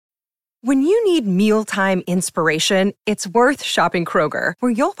When you need mealtime inspiration, it's worth shopping Kroger,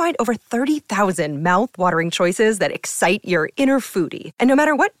 where you'll find over 30,000 mouth-watering choices that excite your inner foodie. And no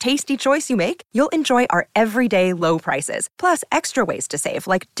matter what tasty choice you make, you'll enjoy our everyday low prices, plus extra ways to save,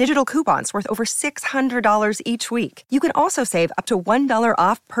 like digital coupons worth over $600 each week. You can also save up to $1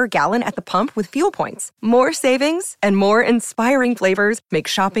 off per gallon at the pump with fuel points. More savings and more inspiring flavors make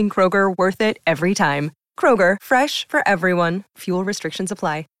shopping Kroger worth it every time. Kroger, fresh for everyone. Fuel restrictions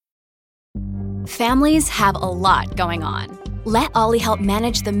apply. Families have a lot going on. Let Ollie help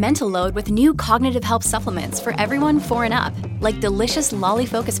manage the mental load with new cognitive help supplements for everyone 4 and up, like delicious Lolly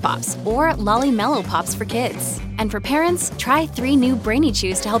Focus Pops or Lolly Mellow Pops for kids. And for parents, try 3 new Brainy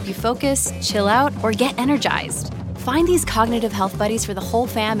Chews to help you focus, chill out, or get energized. Find these cognitive health buddies for the whole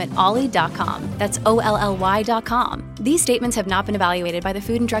fam at ollie.com. That's OLLY.com. These statements have not been evaluated by the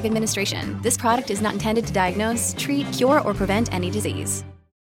Food and Drug Administration. This product is not intended to diagnose, treat, cure, or prevent any disease.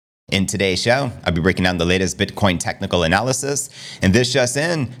 In today's show, I'll be breaking down the latest Bitcoin technical analysis. And this just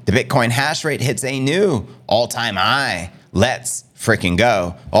in, the Bitcoin hash rate hits a new all-time high. Let's freaking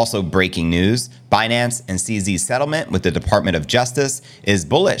go. Also breaking news, Binance and CZ settlement with the Department of Justice is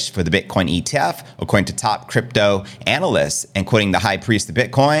bullish for the Bitcoin ETF, according to top crypto analysts. And quoting the high priest of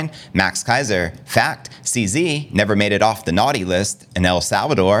Bitcoin, Max Kaiser, fact, CZ never made it off the naughty list in El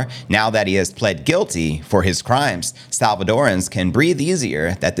Salvador. Now that he has pled guilty for his crimes, Salvadorans can breathe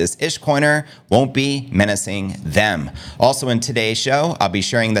easier that this Ishcoiner won't be menacing them. Also in today's show, I'll be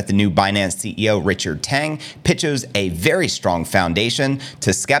sharing that the new Binance CEO, Richard Teng, pitches a very strong foundation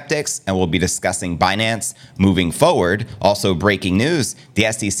to skeptics, and we'll be discussing Binance moving forward. Also breaking news, the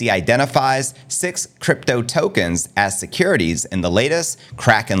SEC identifies 6 crypto tokens as securities in the latest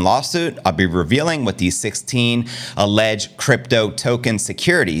Kraken lawsuit. I'll be revealing what these 16 alleged crypto token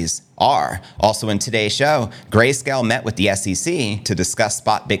securities are. Also in today's show, Grayscale met with the SEC to discuss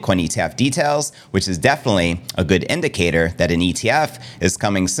spot Bitcoin ETF details, which is definitely a good indicator that an ETF is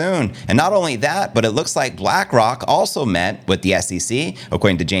coming soon. And not only that, but it looks like BlackRock also met with the SEC,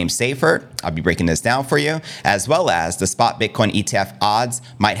 according to James Seyfert. I'll be breaking this down for you, as well as the spot Bitcoin ETF odds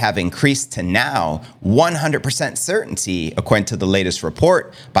might have increased to now 100% certainty, according to the latest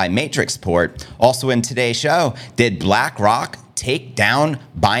report by Matrixport. Also in today's show, did BlackRock take down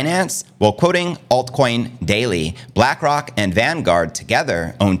Binance? Well, quoting Altcoin Daily, BlackRock and Vanguard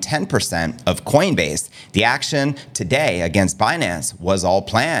together own 10% of Coinbase. The action today against Binance was all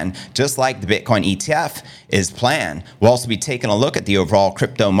planned, just like the Bitcoin ETF is planned. We'll also be taking a look at the overall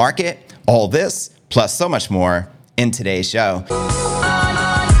crypto market. All this, plus so much more, in today's show.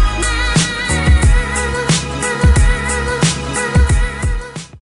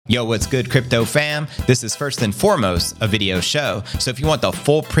 Yo, what's good, crypto fam? This is first and foremost a video show. So if you want the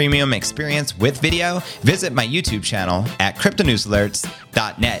full premium experience with video, visit my YouTube channel at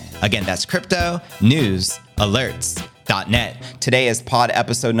cryptonewsalerts.net. Again, that's cryptonewsalerts.net. Today is pod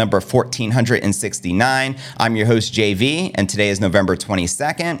episode number 1469. I'm your host, JV, and today is November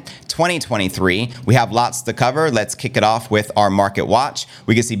 22nd, 2023. We have lots to cover. Let's kick it off with our market watch.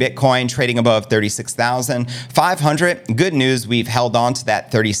 We can see Bitcoin trading above 36,500. Good news, we've held on to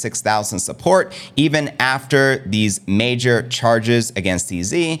that 36,000 support even after these major charges against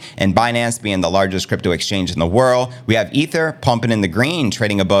CZ and Binance being the largest crypto exchange in the world. We have Ether pumping in the green,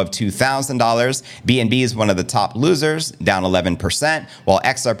 trading above $2,000. BNB is one of the top losers, down 11%, while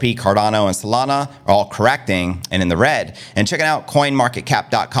XRP, Cardano, and Solana are all correcting and in the red. And checking out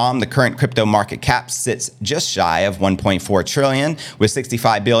coinmarketcap.com, the current crypto market cap sits just shy of 1.4 trillion with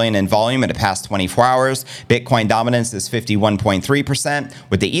 65 billion in volume in the past 24 hours. Bitcoin dominance is 51.3%,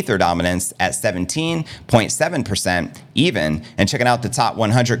 with the Ether dominance at 17.7% even. And checking out the top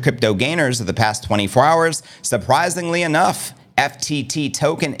 100 crypto gainers of the past 24 hours, surprisingly enough, FTT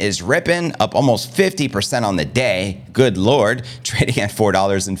token is ripping, up almost 50% on the day. Good Lord, trading at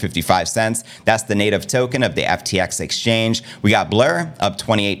 $4.55. That's the native token of the FTX exchange. We got Blur up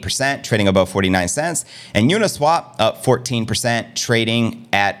 28%, trading above 49 cents. And Uniswap up 14%, trading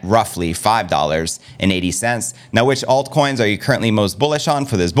at roughly $5.80. Now, which altcoins are you currently most bullish on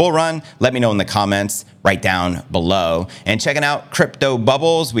for this bull run? Let me know in the comments right down below. And checking out crypto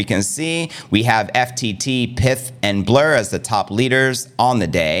bubbles, we can see we have FTT, Pyth, and Blur as the top leaders on the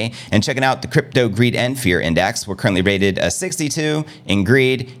day. And checking out the crypto greed and fear index, we're currently rated a 62 in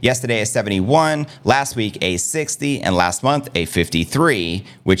greed, yesterday a 71, last week a 60, and last month a 53,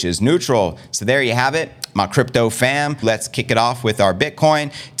 which is neutral. So there you have it. my crypto fam. Let's kick it off with our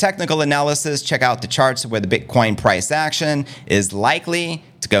Bitcoin. Technical analysis, check out the charts of where the Bitcoin price action is likely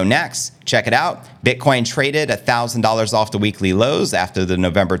to go next. Check it out. Bitcoin traded $1,000 off the weekly lows after the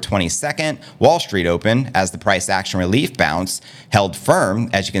November 22nd Wall Street open as the price action relief bounce held firm,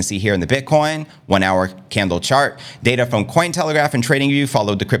 as you can see here in the Bitcoin 1-hour candle chart. Data from Cointelegraph and TradingView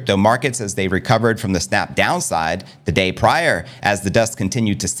followed the crypto markets as they recovered from the snap downside the day prior, as the dust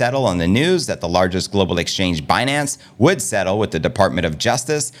continued to settle on the news that the largest global exchange, Binance, would settle with the Department of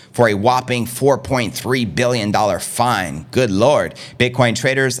Justice for a whopping $4.3 billion fine. Good Lord. Bitcoin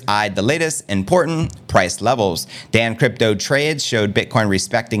traders eyed the latest important price levels. Dan Crypto Trades showed Bitcoin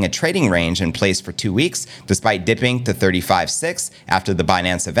respecting a trading range in place for 2 weeks, despite dipping to 35.6 after the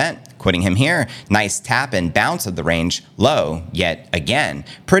Binance event. Quoting him here, nice tap and bounce of the range low yet again.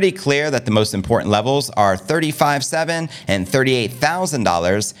 Pretty clear that the most important levels are $35,700 and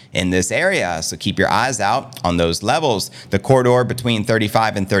 $38,000 in this area, so keep your eyes out on those levels. The corridor between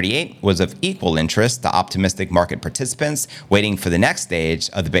 35 and 38 was of equal interest to optimistic market participants waiting for the next stage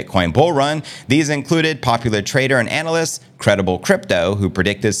of the Bitcoin bull run. These included popular trader and analyst Credible Crypto, who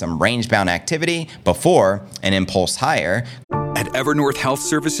predicted some range-bound activity before an impulse higher. At Evernorth Health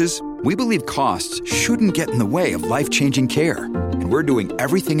Services, we believe costs shouldn't get in the way of life-changing care, and we're doing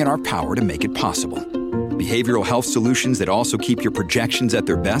everything in our power to make it possible. Behavioral health solutions that also keep your projections at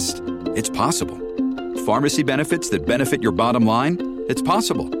their best? It's possible. Pharmacy benefits that benefit your bottom line? It's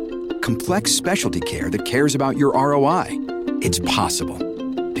possible. Complex specialty care that cares about your ROI? It's possible.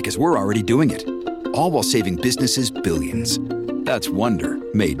 Because we're already doing it. All while saving businesses billions. That's Wonder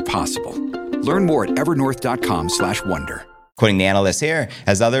made possible. Learn more at evernorth.com/wonder. Quoting the analyst here,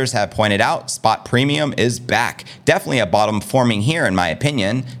 as others have pointed out, spot premium is back. Definitely a bottom forming here, in my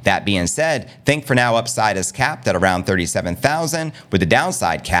opinion. That being said, think for now upside is capped at around 37,000, with the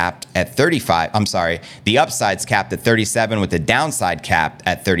downside capped at 35. The upside's capped at 37, with the downside capped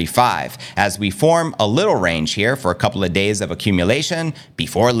at 35, as we form a little range here for a couple of days of accumulation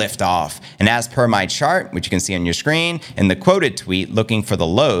before liftoff. And as per my chart, which you can see on your screen, in the quoted tweet, looking for the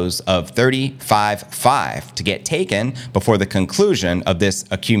lows of 35.5 to get taken before the conclusion of this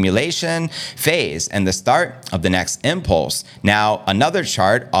accumulation phase and the start of the next impulse. Now, another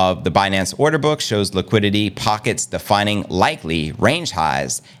chart of the Binance order book shows liquidity pockets defining likely range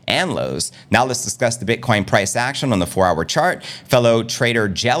highs and lows. Now let's discuss the Bitcoin price action on the 4-hour chart. Fellow trader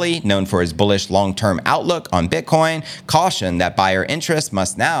Jelly, known for his bullish long-term outlook on Bitcoin, cautioned that buyer interest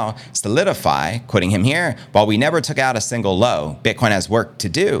must now solidify, quoting him here, while we never took out a single low, Bitcoin has work to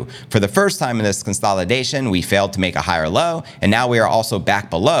do. For the first time in this consolidation, we failed to make a higher low, and now we are also back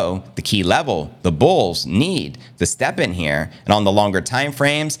below the key level the bulls need to step in here. And on the longer time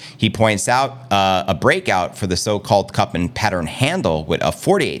frames, he points out a breakout for the so-called cup and pattern handle with a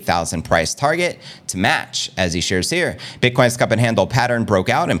 48,000 price target to match, as he shares here. Bitcoin's cup and handle pattern broke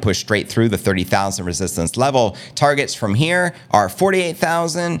out and pushed straight through the 30,000 resistance level. Targets from here are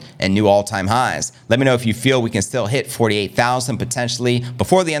 48,000 and new all-time highs. Let me know if you feel we can still hit 48,000 potentially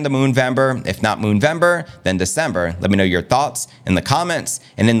before the end of Moonvember. If not Moonvember, then December. Let me know your thoughts in the comments.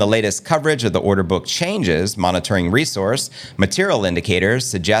 And in the latest coverage of the order book changes, monitoring resource, material indicators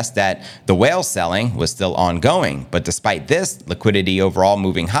suggest that the whale selling was still ongoing. But despite this, liquidity overall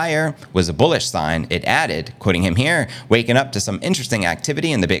moving higher was a bullish sign. It added, quoting him here, waking up to some interesting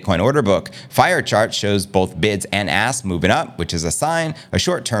activity in the Bitcoin order book. Fire chart shows both bids and asks moving up, which is a sign of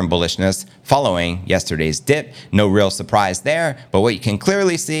short-term bullishness following yesterday's dip. No real surprise there, but what you can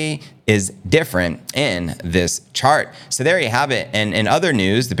clearly see is different in this chart. So there you have it. And in other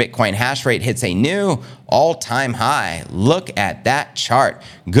news, the Bitcoin hash rate hits a new all-time high. Look at that chart.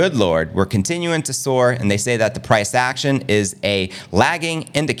 Good Lord, we're continuing to soar, and they say that the price action is a lagging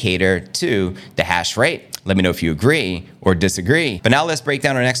indicator to the hash rate. Let me know if you agree or disagree. But now let's break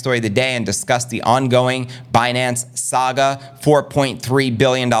down our next story of the day and discuss the ongoing Binance saga. $4.3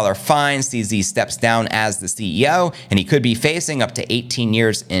 billion fine. CZ steps down as the CEO, and he could be facing up to 18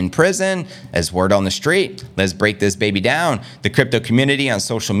 years in prison, as word on the street. Let's break this baby down. The crypto community on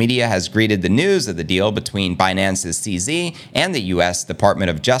social media has greeted the news of the deal between Binance's CZ and the U.S.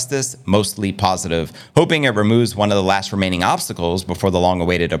 Department of Justice mostly positive, hoping it removes one of the last remaining obstacles before the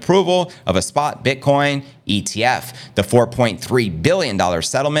long-awaited approval of a spot Bitcoin ETF. The $4.3 billion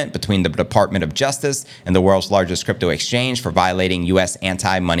settlement between the Department of Justice and the world's largest crypto exchange for violating U.S.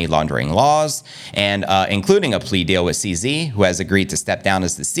 anti-money laundering laws, and including a plea deal with CZ, who has agreed to step down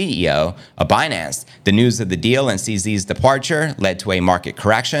as the CEO of Binance. The news of the deal and CZ's departure led to a market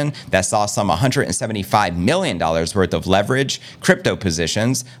correction that saw some $175 million worth of leverage crypto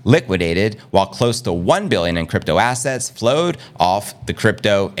positions liquidated, while close to $1 billion in crypto assets flowed off the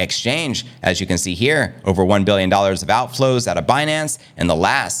crypto exchange. As you can see here, over $1 billion of outflows out of Binance in the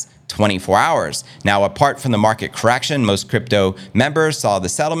last 24 hours. Now, apart from the market correction, most crypto members saw the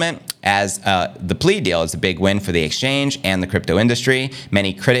settlement as the plea deal is a big win for the exchange and the crypto industry.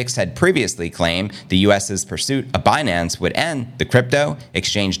 Many critics had previously claimed the U.S.'s pursuit of Binance would end the crypto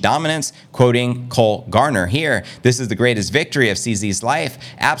exchange dominance. Quoting Cole Garner here, "This is the greatest victory of CZ's life.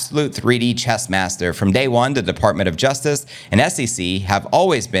 Absolute 3D chess master. From day one, the Department of Justice and SEC have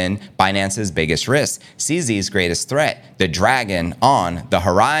always been Binance's biggest risk. CZ's greatest threat, the dragon on the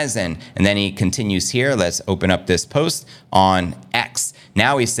horizon." And then he continues here. Let's open up this post on X.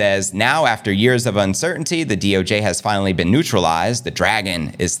 Now he says, "Now after years of uncertainty, the DOJ has finally been neutralized. The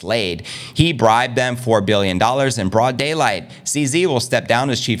dragon is slayed. He bribed them $4 billion in broad daylight. CZ will step down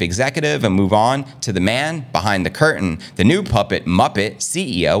as chief executive and move on to the man behind the curtain. The new puppet Muppet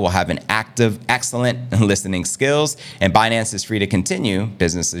CEO will have an active, excellent listening skills, and Binance is free to continue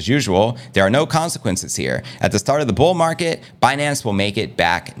business as usual. There are no consequences here. At the start of the bull market, Binance will make it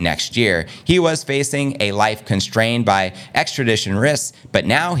back next year. He was facing a life constrained by extradition risks, but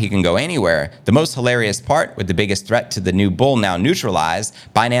now he can go anywhere. The most hilarious part, with the biggest threat to the new bull now neutralized,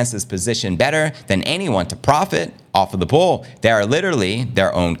 Binance is positioned better than anyone to profit off of the bull. They are literally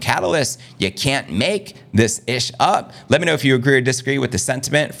their own catalyst. You can't make this ish up." Let me know if you agree or disagree with the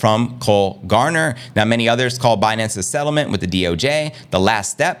sentiment from Cole Garner. Now, many others call Binance's settlement with the DOJ the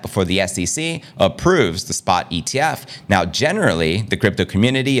last step before the SEC approves the spot ETF. Now, generally, the crypto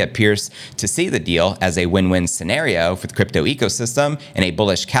community appears to see the deal as a win-win scenario for the crypto ecosystem and a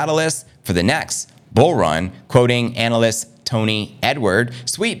bullish catalyst for the next bull run. Quoting analyst Tony Edward,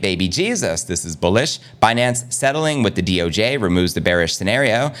 "Sweet baby Jesus, this is bullish. Binance settling with the DOJ removes the bearish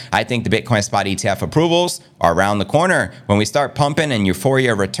scenario. I think the Bitcoin spot ETF approvals are around the corner. When we start pumping and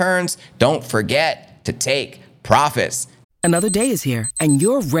euphoria returns, don't forget to take profits." Another day is here, and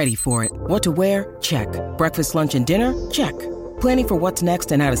you're ready for it. What to wear? Check. Breakfast, lunch, and dinner? Check. Planning for what's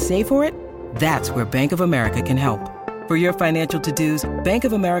next and how to save for it? That's where Bank of America can help. For your financial to-dos, Bank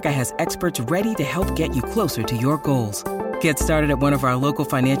of America has experts ready to help get you closer to your goals. Get started at one of our local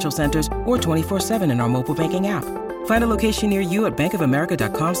financial centers or 24/7 in our mobile banking app. Find a location near you at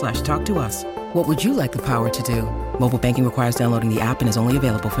bankofamerica.com/talktous. What would you like the power to do? Mobile banking requires downloading the app and is only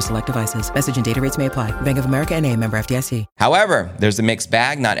available for select devices. Message and data rates may apply. Bank of America NA, member FDIC. However, there's a mixed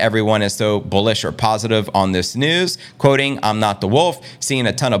bag. Not everyone is so bullish or positive on this news. Quoting, "I'm not the wolf. Seeing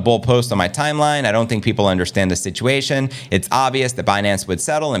a ton of bull posts on my timeline. I don't think people understand the situation. It's obvious that Binance would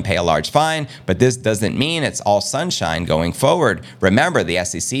settle and pay a large fine, but this doesn't mean it's all sunshine going forward. Remember, the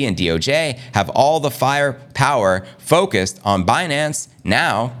SEC and DOJ have all the firepower focused on Binance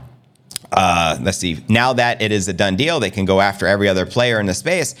now." Let's see. Now that it is a done deal, they can go after every other player in the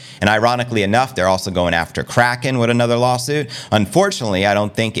space. And ironically enough, they're also going after Kraken with another lawsuit. Unfortunately, I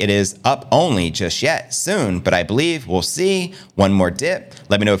don't think it is up only just yet. Soon, but I believe we'll see one more dip.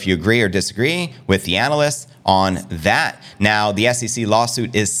 Let me know if you agree or disagree with the analysts on that. Now, the SEC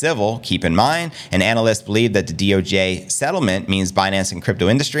lawsuit is civil, keep in mind, and analysts believe that the DOJ settlement means Binance and crypto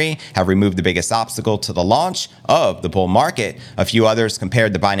industry have removed the biggest obstacle to the launch of the bull market. A few others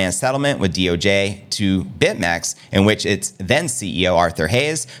compared the Binance settlement with DOJ to BitMEX, in which its then CEO Arthur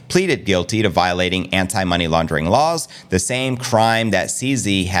Hayes pleaded guilty to violating anti-money laundering laws, the same crime that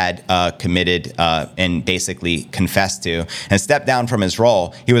CZ had committed and basically confessed to, and stepped down from his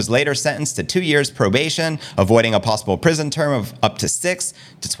role. He was later sentenced to 2 years probation, avoiding a possible prison term of up to 6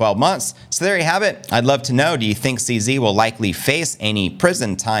 to 12 months. So there you have it. I'd love to know, do you think CZ will likely face any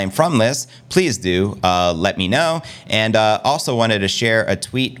prison time from this? Please do let me know. And also wanted to share a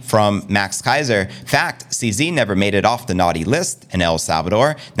tweet from Max Kaiser. Fact, CZ never made it off the naughty list in El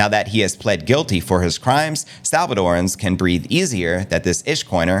Salvador. Now that he has pled guilty for his crimes, Salvadorans can breathe easier that this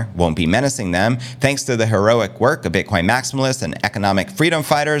Ishcoiner won't be menacing them. Thanks to the heroic work of Bitcoin maximalists and economic freedom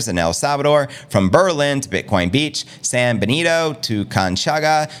fighters in El Salvador, from Berlin to Bitcoin Beach, San Benito to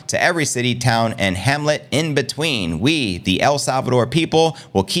Conchaga, to every city, town, and hamlet in between, we, the El Salvador people,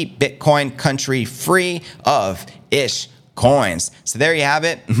 will keep Bitcoin country free of Ish coins. So there you have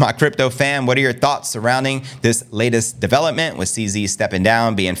it, my crypto fam. What are your thoughts surrounding this latest development with CZ stepping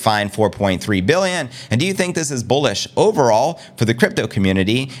down, being fined $4.3 billion? And do you think this is bullish overall for the crypto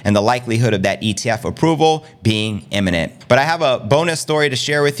community and the likelihood of that ETF approval being imminent? But I have a bonus story to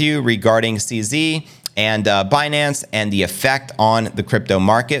share with you regarding CZ and Binance and the effect on the crypto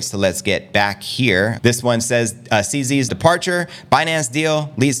market. So let's get back here. This one says CZ's departure, Binance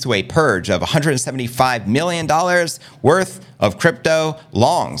deal leads to a purge of $175 million worth of crypto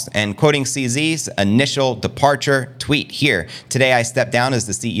longs. And quoting CZ's initial departure tweet here. Today I stepped down as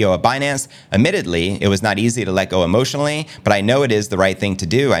the CEO of Binance. Admittedly, it was not easy to let go emotionally, but I know it is the right thing to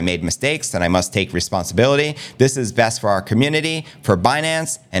do. I made mistakes and I must take responsibility. This is best for our community, for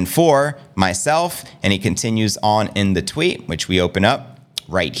Binance, and for myself. And he continues on in the tweet, which we open up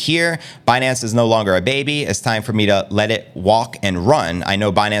right here. Binance is no longer a baby. It's time for me to let it walk and run. I know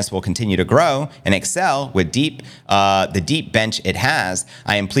Binance will continue to grow and excel with the deep bench it has.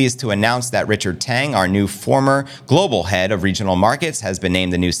 I am pleased to announce that Richard Tang, our new former global head of regional markets, has been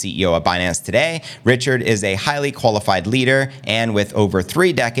named the new CEO of Binance today. Richard is a highly qualified leader, and with over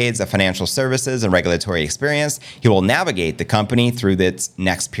 3 decades of financial services and regulatory experience, he will navigate the company through its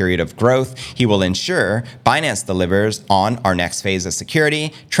next period of growth. He will ensure Binance delivers on our next phase of security,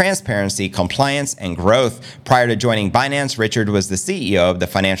 transparency, compliance, and growth. Prior to joining Binance, Richard was the CEO of the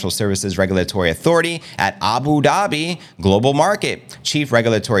Financial Services Regulatory Authority at Abu Dhabi Global Market, Chief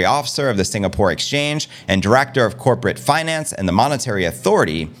Regulatory Officer of the Singapore Exchange, and Director of Corporate Finance and the Monetary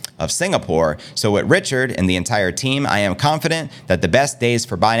Authority of Singapore. So with Richard and the entire team, I am confident that the best days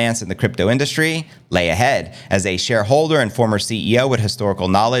for Binance in the crypto industry lay ahead. As a shareholder and former CEO with historical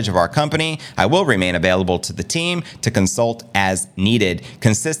knowledge of our company, I will remain available to the team to consult as needed,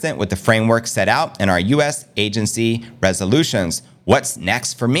 consistent with the framework set out in our U.S. agency resolutions. What's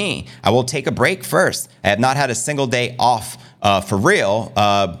next for me? I will take a break first. I have not had a single day off for real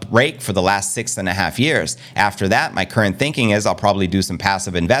break for the last 6.5 years. After that, my current thinking is I'll probably do some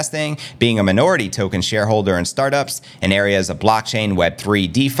passive investing, being a minority token shareholder in startups in areas of blockchain,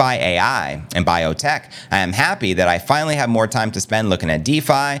 Web3, DeFi, AI, and biotech. I am happy that I finally have more time to spend looking at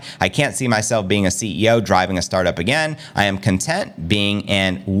DeFi. I can't see myself being a CEO driving a startup again. I am content being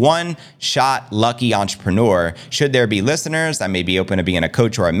an one-shot lucky entrepreneur. Should there be listeners, I may be open to being a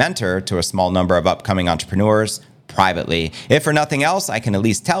coach or a mentor to a small number of upcoming entrepreneurs privately. If for nothing else, I can at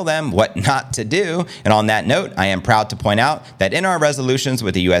least tell them what not to do. And on that note, I am proud to point out that in our resolutions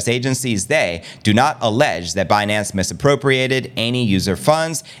with the U.S. agencies, they do not allege that Binance misappropriated any user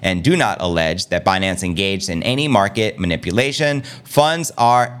funds and do not allege that Binance engaged in any market manipulation. Funds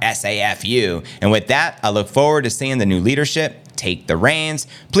are SAFU. And with that, I look forward to seeing the new leadership take the reins.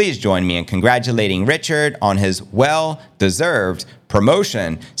 Please join me in congratulating Richard on his well-deserved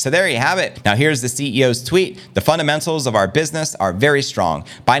promotion. So there you have it. Now here's the CEO's tweet. The fundamentals of our business are very strong.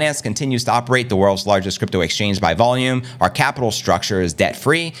 Binance continues to operate the world's largest crypto exchange by volume. Our capital structure is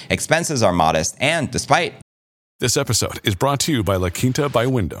debt-free. Expenses are modest. And despite... This episode is brought to you by La Quinta by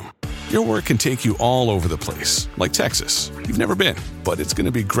Wyndham. Your work can take you all over the place, like Texas. You've never been, but it's going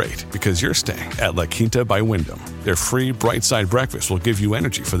to be great because you're staying at La Quinta by Wyndham. Their free Bright Side breakfast will give you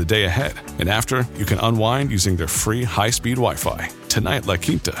energy for the day ahead. And after, you can unwind using their free high-speed Wi-Fi. Tonight, La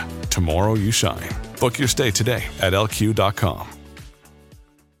Quinta. Tomorrow, you shine. Book your stay today at lq.com.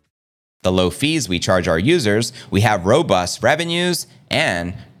 The low fees we charge our users, we have robust revenues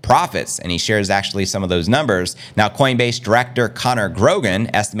and profits, and he shares actually some of those numbers. Now, Coinbase director Connor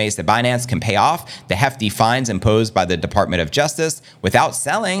Grogan estimates that Binance can pay off the hefty fines imposed by the Department of Justice without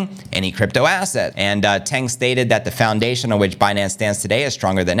selling any crypto asset. And Teng stated that the foundation on which Binance stands today is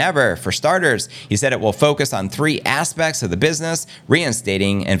stronger than ever. For starters, he said it will focus on 3 aspects of the business: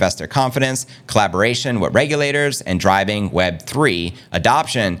 reinstating investor confidence, collaboration with regulators, and driving Web3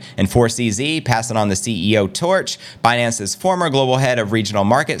 adoption. And for CZ, passing on the CEO torch, Binance's former global head of regional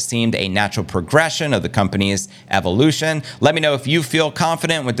markets seemed a natural progression of the company's evolution. Let me know if you feel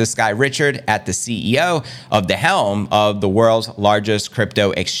confident with this guy, Richard, at the CEO of the helm of the world's largest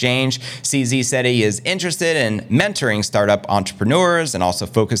crypto exchange. CZ said he is interested in mentoring startup entrepreneurs and also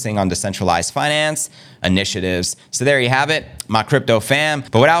focusing on decentralized finance initiatives. So there you have it, my crypto fam.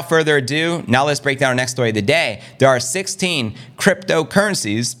 But without further ado, now let's break down our next story of the day. There are 16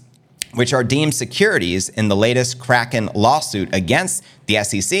 cryptocurrencies which are deemed securities in the latest Kraken lawsuit against the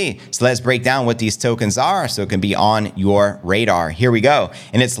SEC. So let's break down what these tokens are so it can be on your radar. Here we go.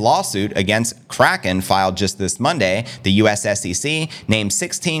 In its lawsuit against Kraken filed just this Monday, the U.S. SEC named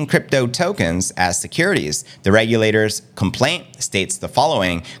 16 crypto tokens as securities. The regulator's complaint states the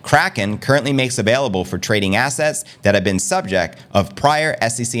following: Kraken currently makes available for trading assets that have been subject of prior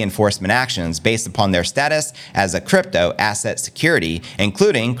SEC enforcement actions based upon their status as a crypto asset security,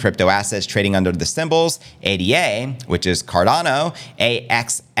 including crypto assets trading under the symbols ADA, which is Cardano,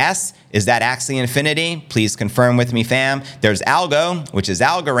 AXS, is that Axie Infinity? Please confirm with me, fam. There's Algo, which is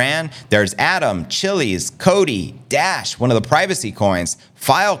Algorand. There's Atom, Chiliz, Cody, Dash, one of the privacy coins,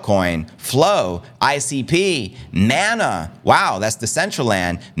 Filecoin, Flow, ICP, Mana. Wow, that's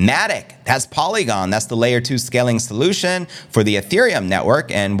Decentraland. Matic, that's Polygon. That's the layer 2 scaling solution for the Ethereum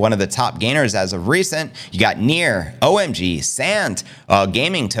network and one of the top gainers as of recent. You got Near, OMG, Sand,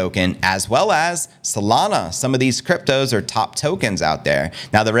 gaming token, as well as Solana. Some of these cryptos are top tokens out there.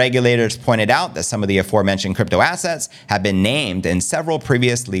 Now, the regulators pointed out that some of the aforementioned crypto assets have been named in several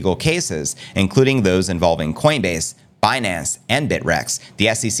previous legal cases, including those involving Coinbase, Binance, and Bitrex.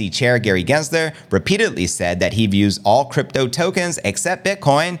 The SEC chair, Gary Gensler, repeatedly said that he views all crypto tokens except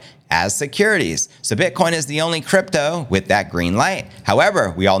Bitcoin as securities. So Bitcoin is the only crypto with that green light.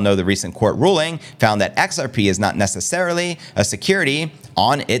 However, we all know the recent court ruling found that XRP is not necessarily a security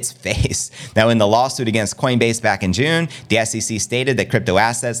on its face. Now, in the lawsuit against Coinbase back in June, the SEC stated that crypto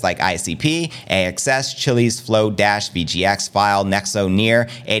assets like ICP, AXS, Chiliz, Flow, Dash, VGX, File, Nexo, Near,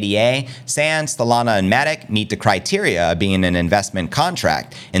 ADA, Sand, Solana, and Matic meet the criteria of being an investment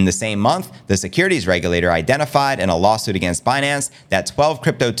contract. In the same month, the securities regulator identified in a lawsuit against Binance that 12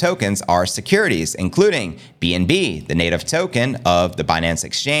 crypto tokens are securities, including BNB, the native token of the Binance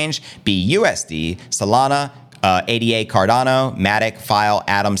exchange, BUSD, Solana, ADA, Cardano, Matic, File,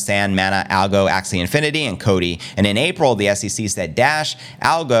 Atom, Sand, Mana, Algo, Axie Infinity, and Cody. And in April, the SEC said Dash,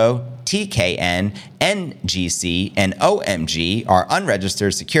 Algo, TKN, NGC, and OMG are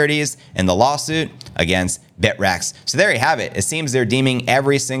unregistered securities in the lawsuit against Bitrex. So there you have it. It seems they're deeming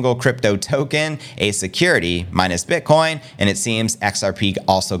every single crypto token a security minus Bitcoin, and it seems XRP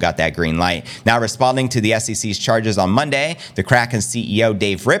also got that green light. Now, responding to the SEC's charges on Monday, the Kraken CEO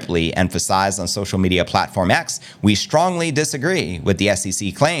Dave Ripley emphasized on social media platform X, "We strongly disagree with the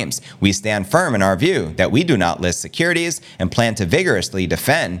SEC claims. We stand firm in our view that we do not list securities and plan to vigorously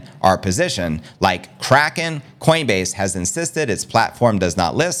defend our position. Like Kraken, Coinbase has insisted its platform does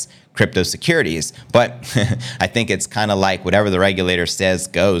not list crypto securities." But I think it's kind of like whatever the regulator says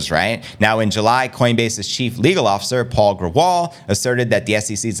goes, right? Now, in July, Coinbase's chief legal officer, Paul Grewal, asserted that the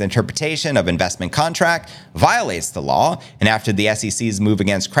SEC's interpretation of investment contract violates the law. And after the SEC's move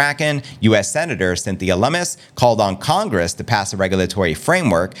against Kraken, U.S. Senator Cynthia Lummis called on Congress to pass a regulatory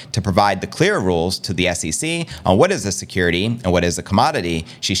framework to provide the clear rules to the SEC on what is a security and what is a commodity.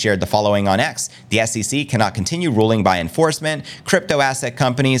 She shared the following on X: "The SEC cannot continue ruling by enforcement. Crypto asset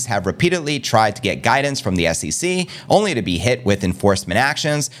companies have repeatedly tried to get guidance from the SEC only to be hit with enforcement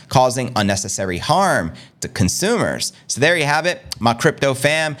actions, causing unnecessary harm to consumers." So there you have it, my crypto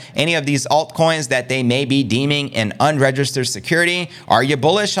fam. Any of these altcoins that they may be deeming an unregistered security, are you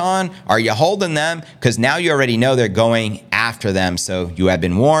bullish on? Are you holding them? Because now you already know they're going after them, so you have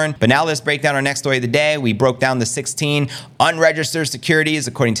been warned. But now let's break down our next story of the day. We broke down the 16 unregistered securities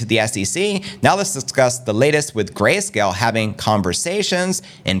according to the SEC. Now let's discuss the latest with Grayscale having conversations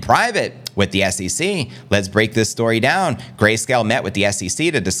in private with the SEC. Let's break this story down. Grayscale met with the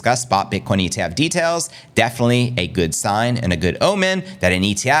SEC to discuss spot Bitcoin ETF details. Definitely a good sign and a good omen that an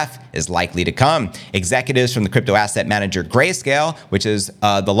ETF is likely to come. Executives from the crypto asset manager Grayscale, which is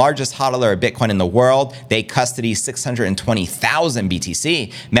the largest hodler of Bitcoin in the world, they custody 620,000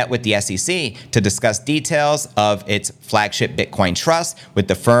 BTC, met with the SEC to discuss details of its flagship Bitcoin trust, with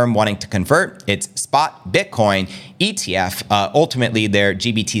the firm wanting to convert its spot Bitcoin ETF, ultimately their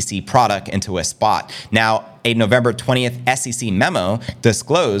GBTC product, into a spot. Now, a November 20th SEC memo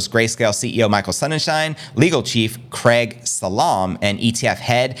disclosed Grayscale CEO Michael Sonnenschein, legal chief Craig Salam, and ETF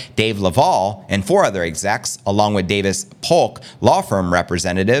head Dave Laval, and 4 other execs, along with Davis Polk law firm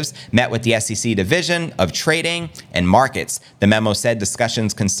representatives, met with the SEC Division of Trading and Markets. The memo said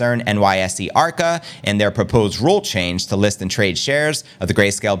discussions concern NYSE ARCA and their proposed rule change to list and trade shares of the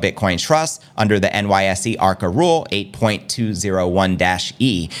Grayscale Bitcoin Trust under the NYSE ARCA Rule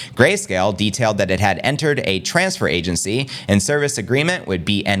 8.201-E. Grayscale detailed that it had entered a transfer agency and service agreement with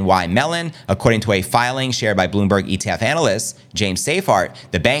BNY Mellon. According to a filing shared by Bloomberg ETF analyst James Safart,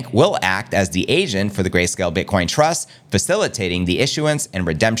 the bank will act as the agent for the Grayscale Bitcoin Trust, facilitating the issuance and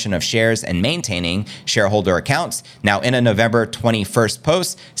redemption of shares and maintaining shareholder accounts. Now, in a November 21st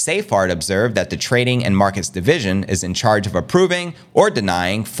post, Safart observed that the Trading and Markets Division is in charge of approving or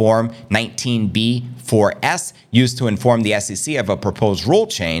denying Form 19B4S used to inform the SEC of a proposed rule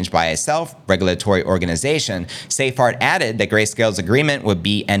change by a self-regulatory organization. Safart added that Grayscale's agreement with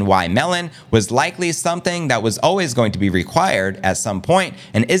BNY Mellon was likely something that was always going to be required at some point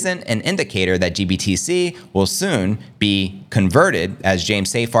and isn't an indicator that GBTC will soon be converted. As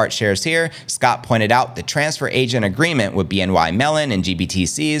James Safart shares here, Scott pointed out the transfer agent agreement with BNY Mellon and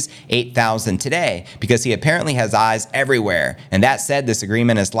GBTC's 8,000 today because he apparently has eyes everywhere. And that said, this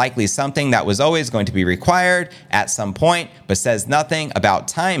agreement is likely something that was always going to be required at some point, but says nothing about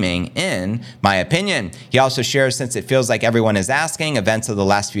timing, in my opinion. He also shares, since it feels like everyone is asking, events of the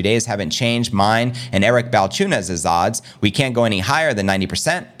last few days haven't changed mine and Eric Balchunas's odds. We can't go any higher than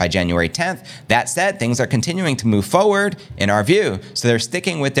 90% by January 10th. That said, things are continuing to move forward in our view. So they're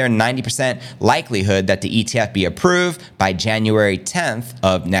sticking with their 90% likelihood that the ETF be approved by January 10th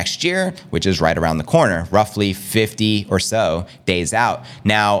of next year, which is right around the corner, roughly 50 or so days out.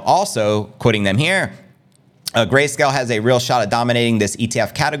 Now, also quoting them here, Grayscale has a real shot at dominating this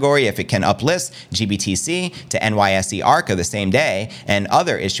ETF category if it can uplist GBTC to NYSE ARCA the same day, and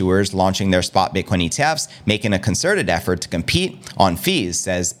other issuers launching their spot Bitcoin ETFs making a concerted effort to compete on fees,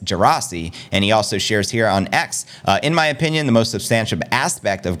 says Gerasi. And he also shares here on X, in my opinion, the most substantial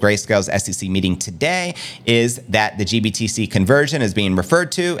aspect of Grayscale's SEC meeting today is that the GBTC conversion is being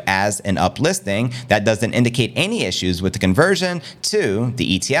referred to as an uplisting. That doesn't indicate any issues with the conversion to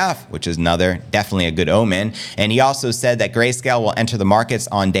the ETF, which is definitely a good omen. And he also said that Grayscale will enter the markets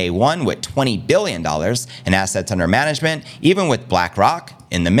on day one with $20 billion in assets under management, even with BlackRock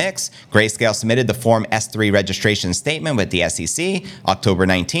in the mix. Grayscale submitted the Form S3 registration statement with the SEC October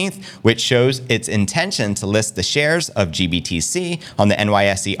 19th, which shows its intention to list the shares of GBTC on the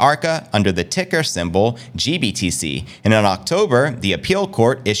NYSE ARCA under the ticker symbol GBTC. And in October, the appeal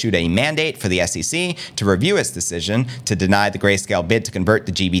court issued a mandate for the SEC to review its decision to deny the Grayscale bid to convert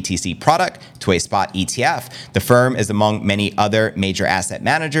the GBTC product to a spot ETF. The firm is among many other major asset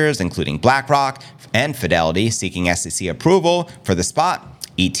managers, including BlackRock and Fidelity, seeking SEC approval for the spot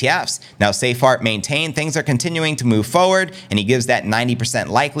ETFs. Now, Safart maintained things are continuing to move forward, and he gives that 90%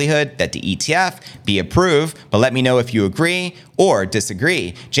 likelihood that the ETF be approved, but let me know if you agree or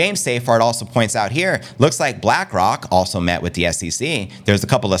disagree. James Safart also points out here, looks like BlackRock also met with the SEC. There's a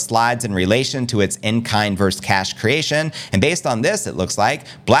couple of slides in relation to its in-kind versus cash creation, and based on this, it looks like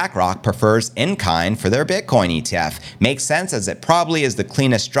BlackRock prefers in-kind for their Bitcoin ETF. Makes sense, as it probably is the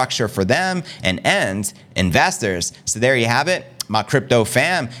cleanest structure for them and end investors. So there you have it, my crypto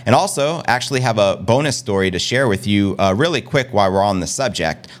fam. And also actually have a bonus story to share with you really quick while we're on the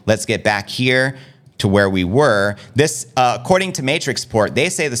subject. Let's get back here to where we were. This, according to Matrix Report, they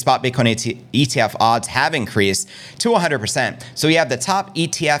say the spot Bitcoin ETF odds have increased to 100%. So we have the top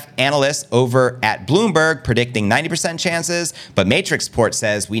ETF analysts over at Bloomberg predicting 90% chances, but Matrix Report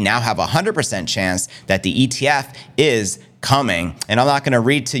says we now have a 100% chance that the ETF is coming. And I'm not going to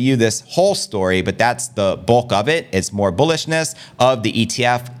read to you this whole story, but that's the bulk of it. It's more bullishness of the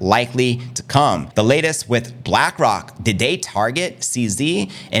ETF likely to come. The latest with BlackRock. Did they target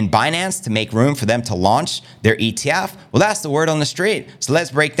CZ and Binance to make room for them to launch their ETF? Well, that's the word on the street. So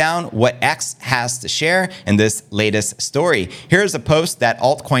let's break down what X has to share in this latest story. Here's a post that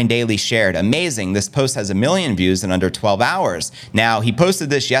Altcoin Daily shared. Amazing. This post has 1 million views in under 12 hours. Now, he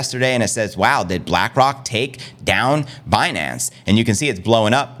posted this yesterday and it says, wow, did BlackRock take down Binance? And you can see it's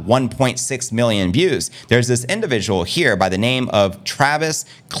blowing up, 1.6 million views. There's this individual here by the name of Travis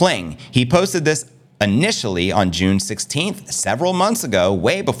Kling. He posted this initially on June 16th, several months ago,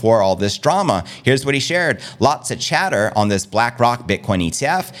 way before all this drama. Here's what he shared. Lots of chatter on this BlackRock Bitcoin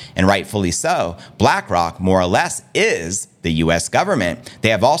ETF, and rightfully so. BlackRock, more or less, is the U.S. government. They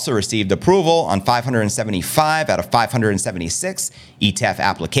have also received approval on 575 out of 576 ETF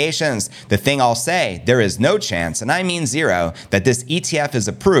applications. The thing I'll say, there is no chance, and I mean zero, that this ETF is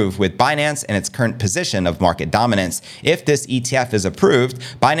approved with Binance in its current position of market dominance. If this ETF is approved,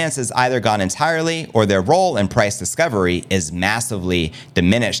 Binance is either gone entirely or their role in price discovery is massively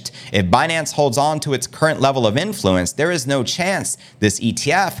diminished. If Binance holds on to its current level of influence, there is no chance this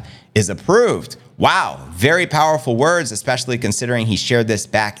ETF is approved. Wow, very powerful words, especially considering he shared this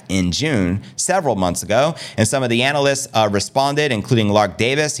back in June, several months ago. And some of the analysts responded, including Lark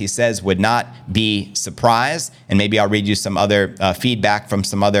Davis. He says would not be surprised. And maybe I'll read you some other feedback from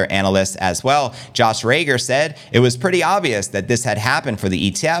some other analysts as well. Josh Rager said it was pretty obvious that this had happened for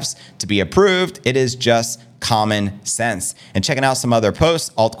the ETFs to be approved. It is just common sense. And checking out some other posts,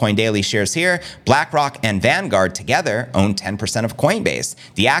 Altcoin Daily shares here, BlackRock and Vanguard together own 10% of Coinbase.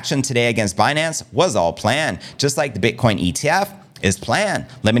 The action today against Binance was all planned, just like the Bitcoin ETF is planned.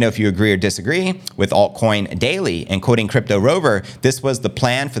 Let me know if you agree or disagree with Altcoin Daily. And quoting Crypto Rover, this was the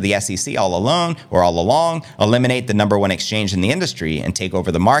plan for the SEC all along, eliminate the number one exchange in the industry and take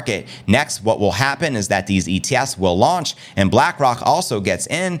over the market. Next, what will happen is that these ETFs will launch, and BlackRock also gets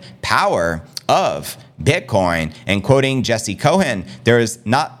in power of Bitcoin. And quoting Jesse Cohen, there's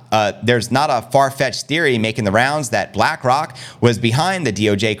not a far-fetched theory making the rounds that BlackRock was behind the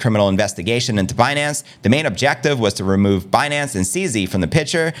DOJ criminal investigation into Binance. The main objective was to remove Binance and CZ from the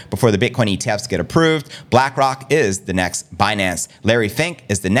picture before the Bitcoin ETFs get approved. BlackRock is the next Binance. Larry Fink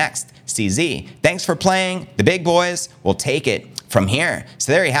is the next CZ. Thanks for playing. The big boys will take it from here.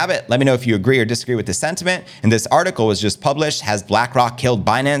 So there you have it. Let me know if you agree or disagree with the sentiment. And this article was just published. Has BlackRock killed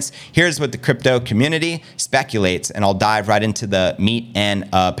Binance? Here's what the crypto community speculates, and I'll dive right into the meat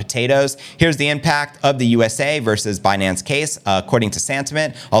and potatoes. Here's the impact of the USA versus Binance case, according to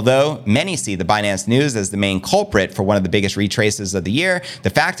sentiment. Although many see the Binance news as the main culprit for one of the biggest retraces of the year, the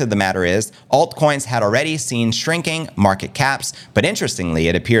fact of the matter is altcoins had already seen shrinking market caps. But interestingly,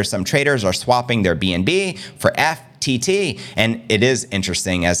 it appears some traders are swapping their BNB for FTT. And it is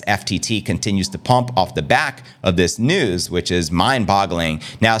interesting as FTT continues to pump off the back of this news, which is mind-boggling.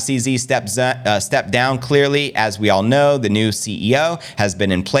 Now, CZ stepped down clearly. As we all know, the new CEO has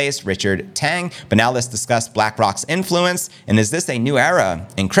been in place, Richard Tang. But now let's discuss BlackRock's influence. And is this a new era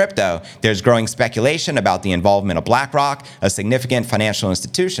in crypto? There's growing speculation about the involvement of BlackRock, a significant financial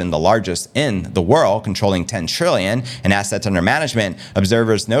institution, the largest in the world, controlling $10 trillion in assets under management.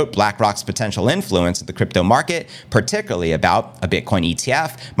 Observers note BlackRock's potential influence in the crypto market, particularly about a Bitcoin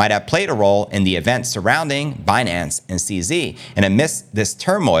ETF, might have played a role in the events surrounding Binance and CZ. And amidst this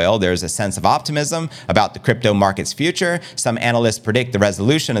turmoil, there's a sense of optimism about the crypto market's future. Some analysts predict the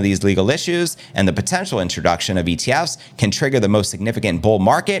resolution of these legal issues and the potential introduction of ETFs can trigger the most significant bull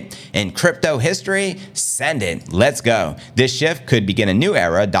market in crypto history. Send it. Let's go. This shift could begin a new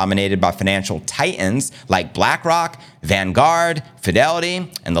era dominated by financial titans like BlackRock, Vanguard, Fidelity,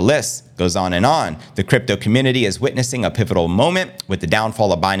 and the list goes on and on. The crypto community is witnessing a pivotal moment with the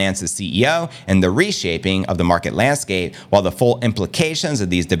downfall of Binance's CEO and the reshaping of the market landscape. While the full implications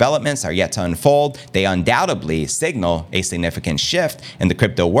of these developments are yet to unfold, they undoubtedly signal a significant shift in the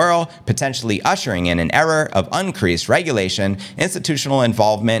crypto world, potentially ushering in an era of increased regulation, institutional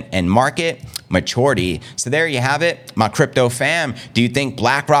involvement, and market maturity. So there you have it, my crypto fam. Do you think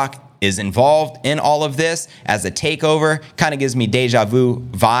BlackRock is involved in all of this as a takeover? Kind of gives me deja vu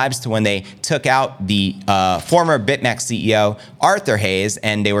vibes to when they took out the former BitMEX CEO, Arthur Hayes,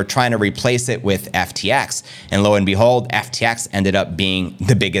 and they were trying to replace it with FTX. And lo and behold, FTX ended up being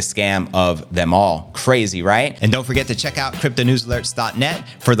the biggest scam of them all. Crazy, right? And don't forget to check out cryptonewsalerts.net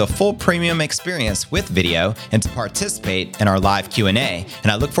for the full premium experience with video and to participate in our live Q&A.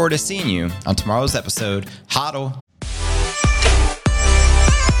 And I look forward to seeing you on tomorrow's episode. Hodl.